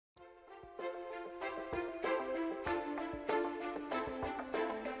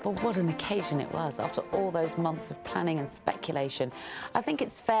Well, what an occasion it was after all those months of planning and speculation. I think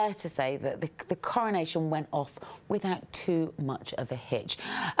it's fair to say that the coronation went off without too much of a hitch.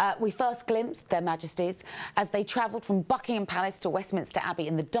 We first glimpsed their Majesties as they travelled from Buckingham Palace to Westminster Abbey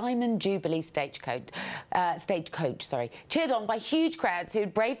in the Diamond Jubilee stagecoach, cheered on by huge crowds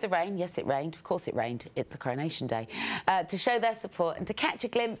who'd braved the rain. Yes, it rained. Of course it rained. It's a coronation day. To show their support and to catch a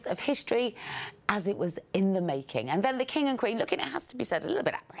glimpse of history as it was in the making. And then the King and Queen, looking, it has to be said, a little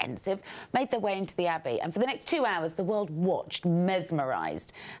bit apprehensive, made their way into the Abbey. And for the next 2 hours, the world watched,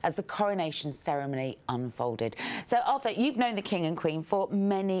 mesmerised, as the coronation ceremony unfolded. So, Arthur, you've known the King and Queen for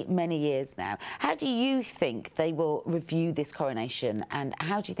many, many years now. How do you think they will review this coronation, and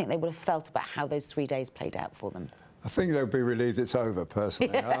how do you think they would have felt about how those 3 days played out for them? I think they'll be relieved it's over,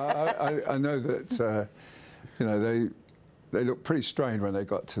 personally. I know that, you know, they looked pretty strained when they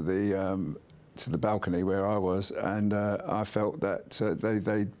got to the balcony where I was, and I felt that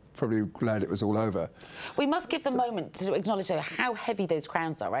they probably glad it was all over. We must give them a moment to acknowledge though, how heavy those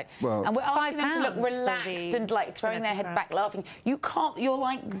crowns are, right? Well, and we're asking them to look relaxed and like throwing their head back, laughing. You can't. You're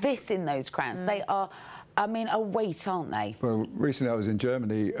like this in those crowns. They are, I mean, a weight, aren't they? Well, recently I was in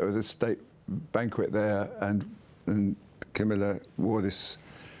Germany. There was a state banquet there, and Camilla wore this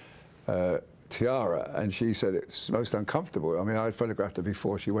tiara, and she said it's most uncomfortable. I mean, I photographed her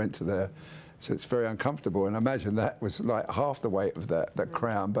before she went to there. So it's very uncomfortable, and I imagine that was like half the weight of that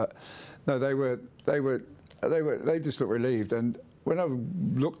crown. But no, they just looked relieved. And when I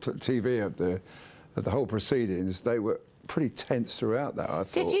looked at TV of the whole proceedings, they were pretty tense throughout that, I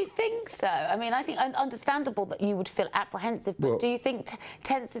thought. Did you think so? I mean, I think understandable that you would feel apprehensive, but do you think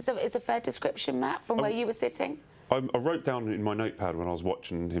tense is a fair description, Matt, from where you were sitting? I wrote down in my notepad when I was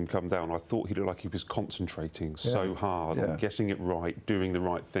watching him come down, I thought he looked like he was concentrating so hard on getting it right, doing the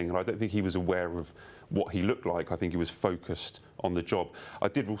right thing, and I don't think he was aware of what he looked like. I think he was focused on the job. I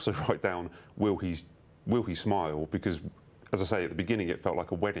did also write down, will he smile? Because, as I say, at the beginning it felt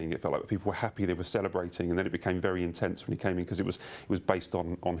like a wedding. It felt like people were happy, they were celebrating, and then it became very intense when he came in because it was based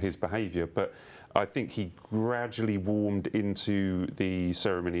on his behaviour. But I think he gradually warmed into the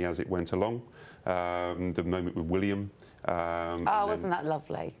ceremony as it went along. The moment with William. Wasn't that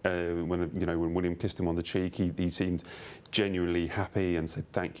lovely? When William kissed him on the cheek, he seemed genuinely happy and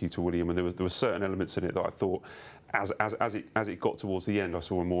said thank you to William. And there were certain elements in it that I thought, as it got towards the end, I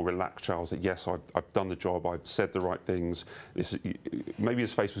saw a more relaxed Charles. That yes, I've done the job, I've said the right things. Maybe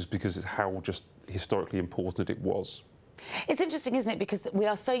his face was because of how just historically important it was. It's interesting, isn't it, because we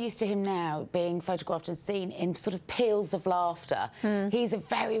are so used to him now being photographed and seen in sort of peals of laughter. He's a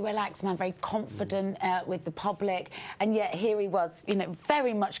very relaxed man, very confident with the public, and yet here he was, you know,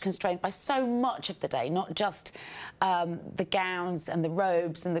 very much constrained by so much of the day, not just the gowns and the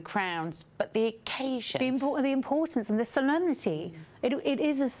robes and the crowns, but the occasion. The importance and the solemnity. It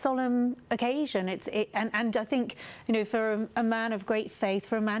is a solemn occasion. And I think, you know, for a man of great faith,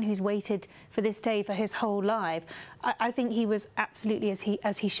 for a man who's waited for this day for his whole life, I think he was absolutely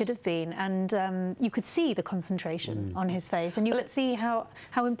as he should have been, and you could see the concentration on his face, and you could see how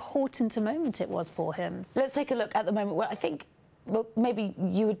important a moment it was for him. Let's take a look at the moment where I think, well, maybe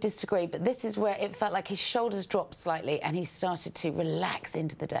you would disagree, but this is where it felt like his shoulders dropped slightly and he started to relax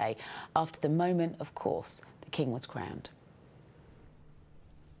into the day after the moment, of course, the King was crowned.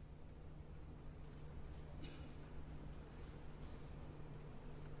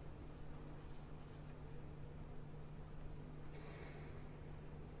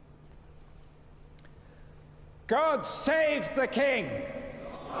 God save the King!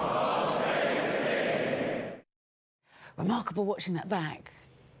 God save the King! Remarkable watching that back.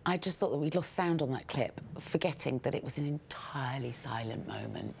 I just thought that we'd lost sound on that clip, forgetting that it was an entirely silent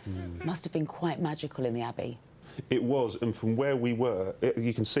moment. Must have been quite magical in the Abbey. It was, and from where we were,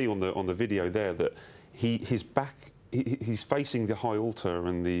 you can see on the video there that his back. He's facing the high altar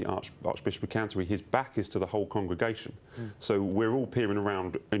and the Archbishop of Canterbury. His back is to the whole congregation. So we're all peering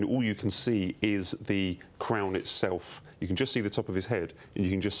around, and all you can see is the crown itself. You can just see the top of his head, and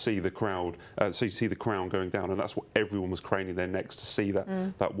you can just see the crowd. So you see the crown going down, and that's what everyone was craning their necks to see,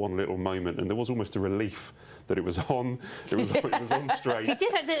 that one little moment. And there was almost a relief that it was on. It was on straight.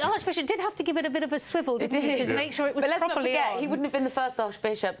 The Archbishop did have to give it a bit of a swivel, didn't he, to make sure it was properly on. But let's not forget, he wouldn't have been the first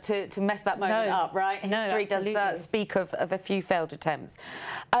Archbishop to mess that moment up, right? No, History does speak of a few failed attempts.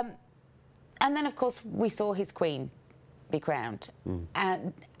 And then, of course, we saw his Queen be crowned.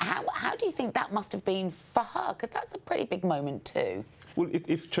 And how do you think that must have been for her? Because that's a pretty big moment too. Well,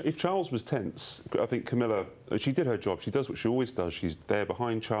 if Charles was tense, I think Camilla, she did her job. She does what she always does. She's there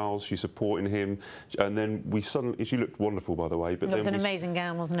behind Charles. She's supporting him. And then she looked wonderful, by the way. But it was an amazing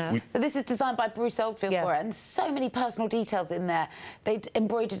gown, wasn't it? So this is designed by Bruce Oldfield for her, and so many personal details in there. They'd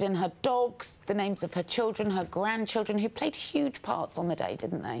embroidered in her dogs, the names of her children, her grandchildren, who played huge parts on the day,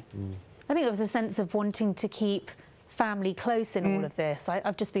 didn't they? I think there was a sense of wanting to keep family close in all of this.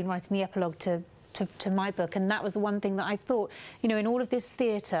 I've just been writing the epilogue to my book, and that was the one thing that I thought, you know, in all of this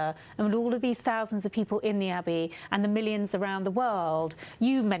theatre and with all of these thousands of people in the Abbey and the millions around the world,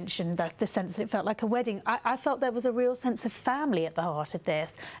 you mentioned that the sense that it felt like a wedding. I felt there was a real sense of family at the heart of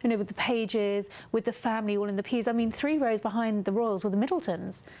this, you know, with the pages, with the family all in the pews. I mean, 3 rows behind the royals were the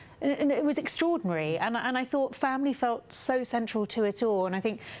Middletons, and it was extraordinary, and I thought family felt so central to it all, and I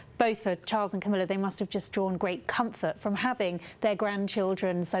think both for Charles and Camilla, they must have just drawn great comfort from having their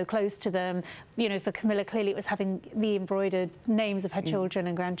grandchildren so close to them. You know, for Camilla, clearly it was having the embroidered names of her children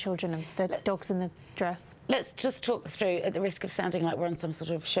and grandchildren and the dogs in the dress. Let's just talk through, at the risk of sounding like we're on some sort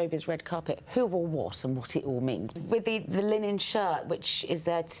of showbiz red carpet, who wore what and what it all means. With the linen shirt, which is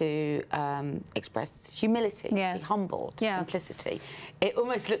there to express humility, to be humble, simplicity. It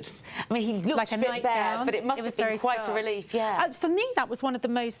almost looked, I mean, he looked like a stripped bare, but it must have been quite a relief, For me, that was one of the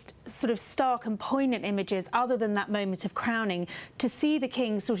most sort of stark and poignant images, other than that moment of crowning, to see the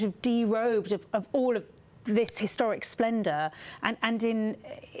king sort of derobed of all of this historic splendour, and in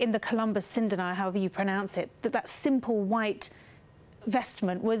the Columbus cinder, however you pronounce it, that simple white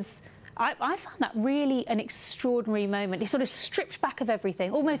vestment was, I found that really an extraordinary moment. He sort of stripped back of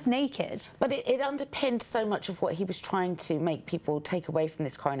everything, almost naked. But it underpinned so much of what he was trying to make people take away from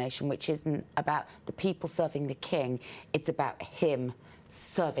this coronation, which isn't about the people serving the king, it's about him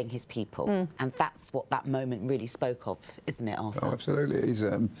serving his people. And that's what that moment really spoke of, isn't it, Arthur? Oh, absolutely. He's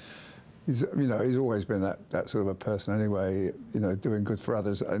you know, he's always been that sort of a person anyway, you know, doing good for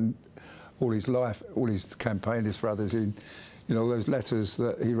others, and all his life, all his campaign is for others. You know, those letters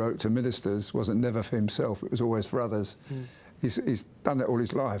that he wrote to ministers wasn't never for himself, it was always for others. He's done that all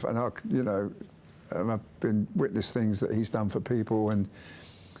his life, and you know, I've been witness things that he's done for people, and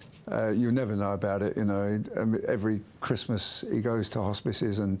you never know about it, you know. Every Christmas he goes to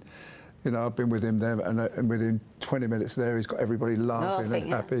hospices, and you know, I've been with him there, and within 20 minutes there, he's got everybody laughing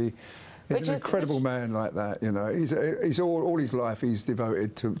and happy. He's an incredible man like that, you know. He's all his life he's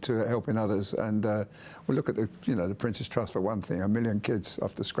devoted to helping others, and we look at the Prince's Trust for one thing, 1 million kids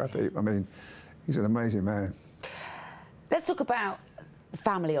off the scrap heap. I mean, he's an amazing man. Let's talk about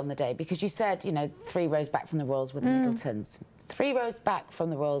family on the day, because you said, you know, 3 rows back from the royals were the Middletons. 3 rows back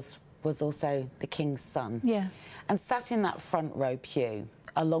from the royals was also the king's son. Yes. And sat in that front row pew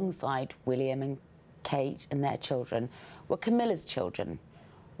alongside William and Kate and their children were Camilla's children.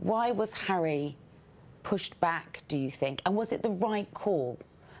 Why was Harry pushed back, do you think? And was it the right call?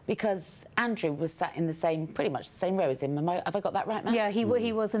 Because Andrew was sat in the same, pretty much the same row as him. Have I got that right, Matt? Yeah, he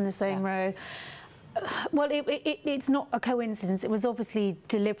was in the same row. Well, it's not a coincidence. It was obviously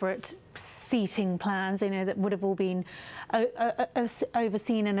deliberate seating plans, you know, that would have all been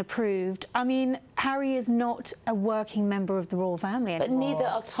overseen and approved. I mean, Harry is not a working member of the royal family anymore. But neither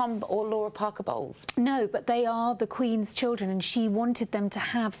are Tom or Laura Parker Bowles. No, but they are the Queen's children, and she wanted them to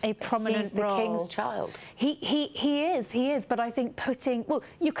have a prominent role. He's the King's child. He is. But I think well,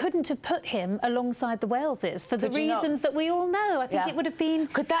 you couldn't have put him alongside the Waleses for the reasons that we all know. I think it would have been.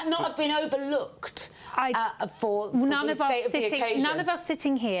 Could that not have been overlooked? For none the of us state of the occasion? None of us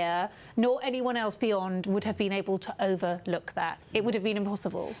sitting here, nor anyone else beyond, would have been able to overlook that. It would have been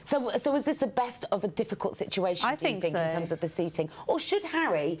impossible. So was this the best of a difficult situation, I think in terms of the seating? Or should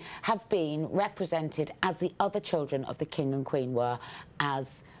Harry have been represented as the other children of the King and Queen were,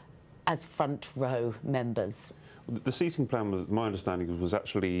 as front row members? The seating plan, my understanding, was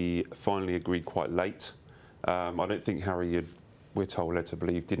actually finally agreed quite late. I don't think Harry we're told, led to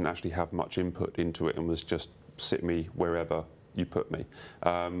believe, didn't actually have much input into it and was just sit me wherever you put me.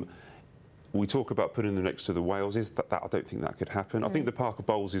 We talk about putting them next to the Waleses. That I don't think that could happen. I think the Parker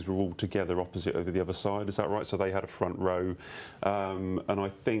Bowleses were all together opposite over the other side. Is that right? So they had a front row, and I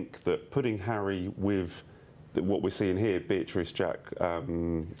think that putting Harry with what we're seeing here, Beatrice, Jack,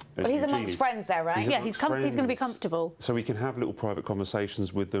 well, he's amongst friends there, right? Yeah, he's going to be comfortable. So he can have little private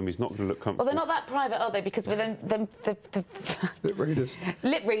conversations with them. He's not going to look comfortable. Well, they're not that private, are they? Because with them the lip readers.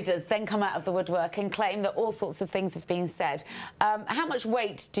 Lip readers then come out of the woodwork and claim that all sorts of things have been said. How much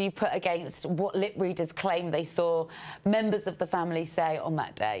weight do you put against what lip readers claim they saw members of the family say on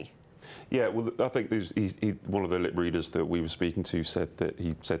that day? Yeah, well, I think one of the lip readers that we were speaking to said that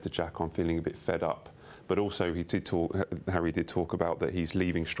he said to Jack, "I'm feeling a bit fed up." but also Harry did talk about that he's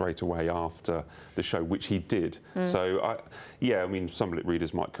leaving straight away after the show, which he did. So, yeah, I mean, some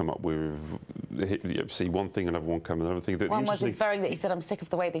readers might come up with, see one thing, another one come, another thing. One was inferring that he said, I'm sick of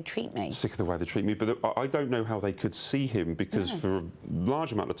the way they treat me. Sick of the way they treat me, but I don't know how they could see him, because for a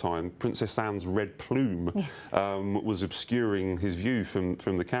large amount of time, Princess Anne's red plume was obscuring his view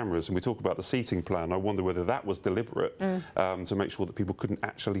from the cameras. And we talk about the seating plan. I wonder whether that was deliberate to make sure that people couldn't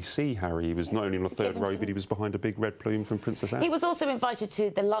actually see Harry. He was not only on the third row, but he was behind a big red plume from Princess Anne. He was also invited to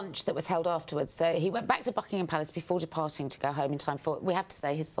the lunch that was held afterwards. So he went back to Buckingham Palace before departing to go home in time for, we have to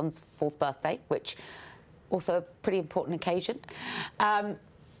say, his son's 4th birthday, which also a pretty important occasion.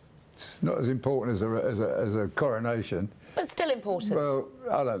 It's not as important as a coronation. But still important. Well,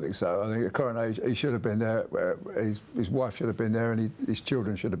 I don't think so. I think a coronation, he should have been there. His wife should have been there, and his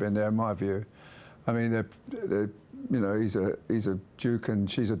children should have been there, in my view. I mean, you know, he's a duke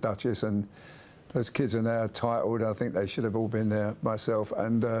and she's a duchess, and those kids are now titled. I think they should have all been there, myself.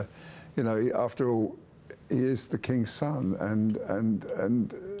 And you know, after all, he is the king's son, and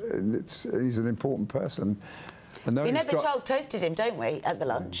he's an important person. And we know that Charles toasted him, don't we, at the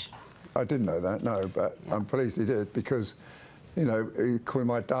lunch? I didn't know that, no, but I'm pleased he did, because, you know, he called him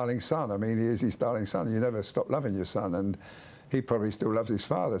my darling son. I mean, he is his darling son. You never stop loving your son, and he probably still loves his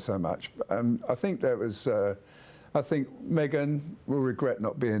father so much. I think there was, I think Meghan will regret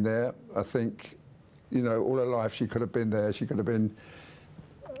not being there. I think, you know, all her life she could have been there. She could have been,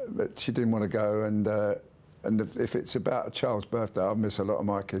 but she didn't want to go. And if it's about a child's birthday, I miss a lot of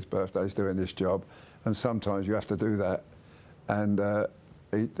my kids' birthdays doing this job, and sometimes you have to do that. And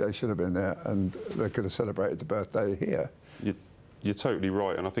they should have been there, and they could have celebrated the birthday here. You're totally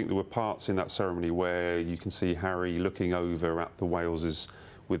right, and I think there were parts in that ceremony where you can see Harry looking over at the Waleses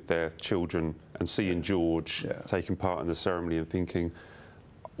with their children and seeing George taking part in the ceremony and thinking,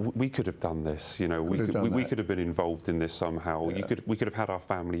 we could have done this, you know, we could have been involved in this somehow. We could have had our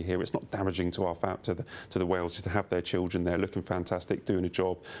family here. It's not damaging to our to the Waleses to have their children there looking fantastic, doing a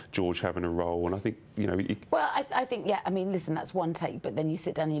job, George having a role. And I think, you know, well, I think, yeah, I mean, listen, that's one take, but then you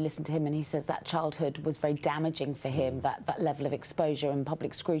sit down and you listen to him and he says that childhood was very damaging for him, that level of exposure and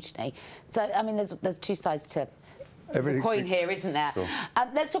public scrutiny. So, I mean, there's two sides to the coin here, isn't there? Sure.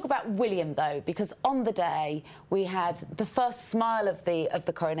 Let's talk about William, though, because on the day we had the first smile of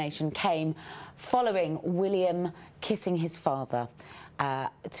the coronation came following William kissing his father,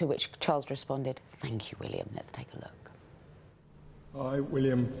 to which Charles responded, "Thank you, William." Let's take a look. I,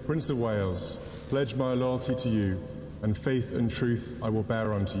 William, Prince of Wales, pledge my loyalty to you, and faith and truth I will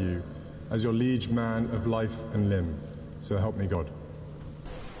bear unto you, as your liege man of life and limb. So help me God.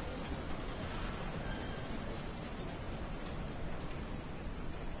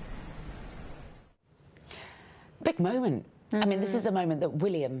 Big moment. I mean, this is a moment that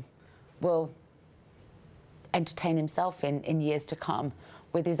William will entertain himself in years to come,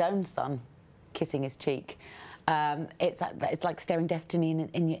 with his own son kissing his cheek. It's like staring destiny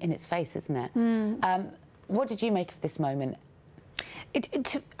in its face, isn't it? What did you make of this moment?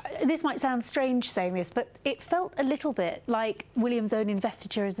 This might sound strange saying this, but it felt a little bit like William's own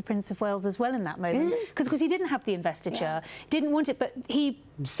investiture as the Prince of Wales as well in that moment. Because he didn't have the investiture, didn't want it, but he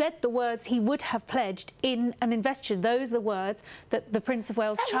said the words he would have pledged in an investiture. Those are the words that the Prince of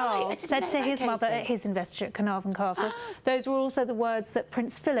Wales, Charles, said to his mother at his investiture at Carnarvon Castle. Those were also the words that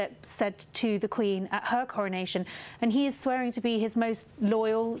Prince Philip said to the Queen at her coronation. And he is swearing to be his most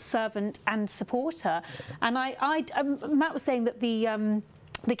loyal servant and supporter. And Matt was saying that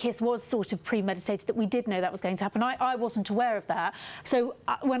the kiss was sort of premeditated, that we did know that was going to happen. I wasn't aware of that. So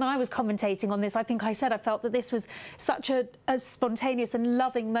when I was commentating on this, I think I said I felt that this was such a spontaneous and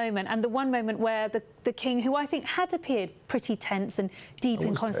loving moment, and the one moment where the King, who I think had appeared pretty tense and deep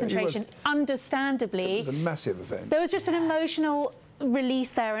in concentration, understandably... It was a massive event. There was just an emotional release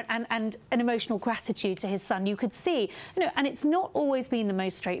there and an emotional gratitude to his son. You could see, you know, and it's not always been the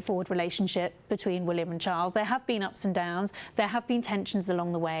most straightforward relationship between William and Charles. There have been ups and downs. There have been tensions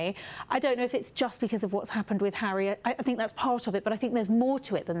along the way. I don't know if it's just because of what's happened with Harry. I think that's part of it, but I think there's more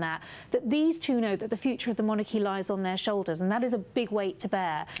to it than that. That these two know that the future of the monarchy lies on their shoulders, and that is a big weight to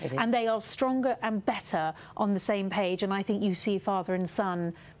bear. And they are stronger and better on the same page. And I think you see father and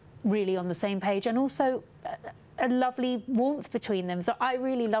son really on the same page, and also a lovely warmth between them. So I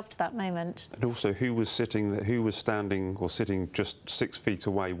really loved that moment. And also, who was standing or sitting just 6 feet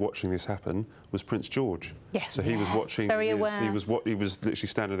away watching this happen was Prince George. Yes. So he was watching. Very aware. He was literally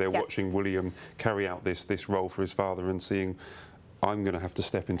standing there watching William carry out this role for his father and seeing, I'm going to have to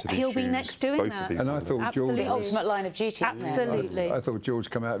step into these shoes. He'll be next doing that. And I thought George... The ultimate line of duty. Absolutely. I thought George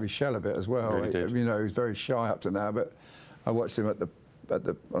come out of his shell a bit as well. Really did. You know, he was very shy up to now, but I watched him at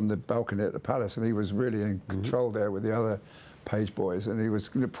on the balcony at the palace, and he was really in control there with the other page boys, and he was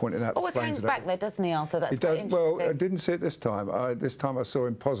pointing out. Always hangs back there, doesn't he, Arthur? That's quite interesting. Well, I didn't see it this time. This time I saw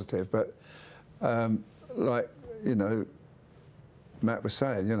him positive, but like, you know, Matt was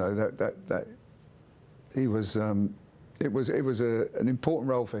saying, you know, that he was. It was an important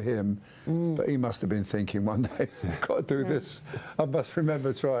role for him, but he must have been thinking one day, I've got to do this. I must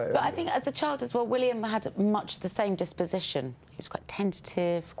remember to try it. But I think as a child as well, William had much the same disposition. He was quite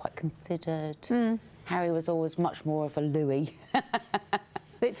tentative, quite considered. Harry was always much more of a Louis.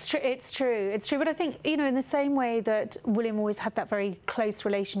 It's true. It's true. It's true. But I think, you know, in the same way that William always had that very close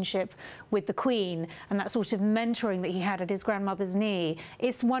relationship with the Queen and that sort of mentoring that he had at his grandmother's knee,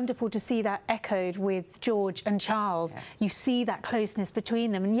 it's wonderful to see that echoed with George and Charles. Yeah. You see that closeness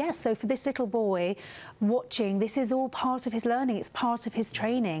between them. And yes, so for this little boy watching, this is all part of his learning. It's part of his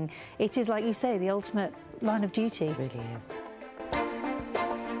training. It is, like you say, the ultimate line of duty. It really is.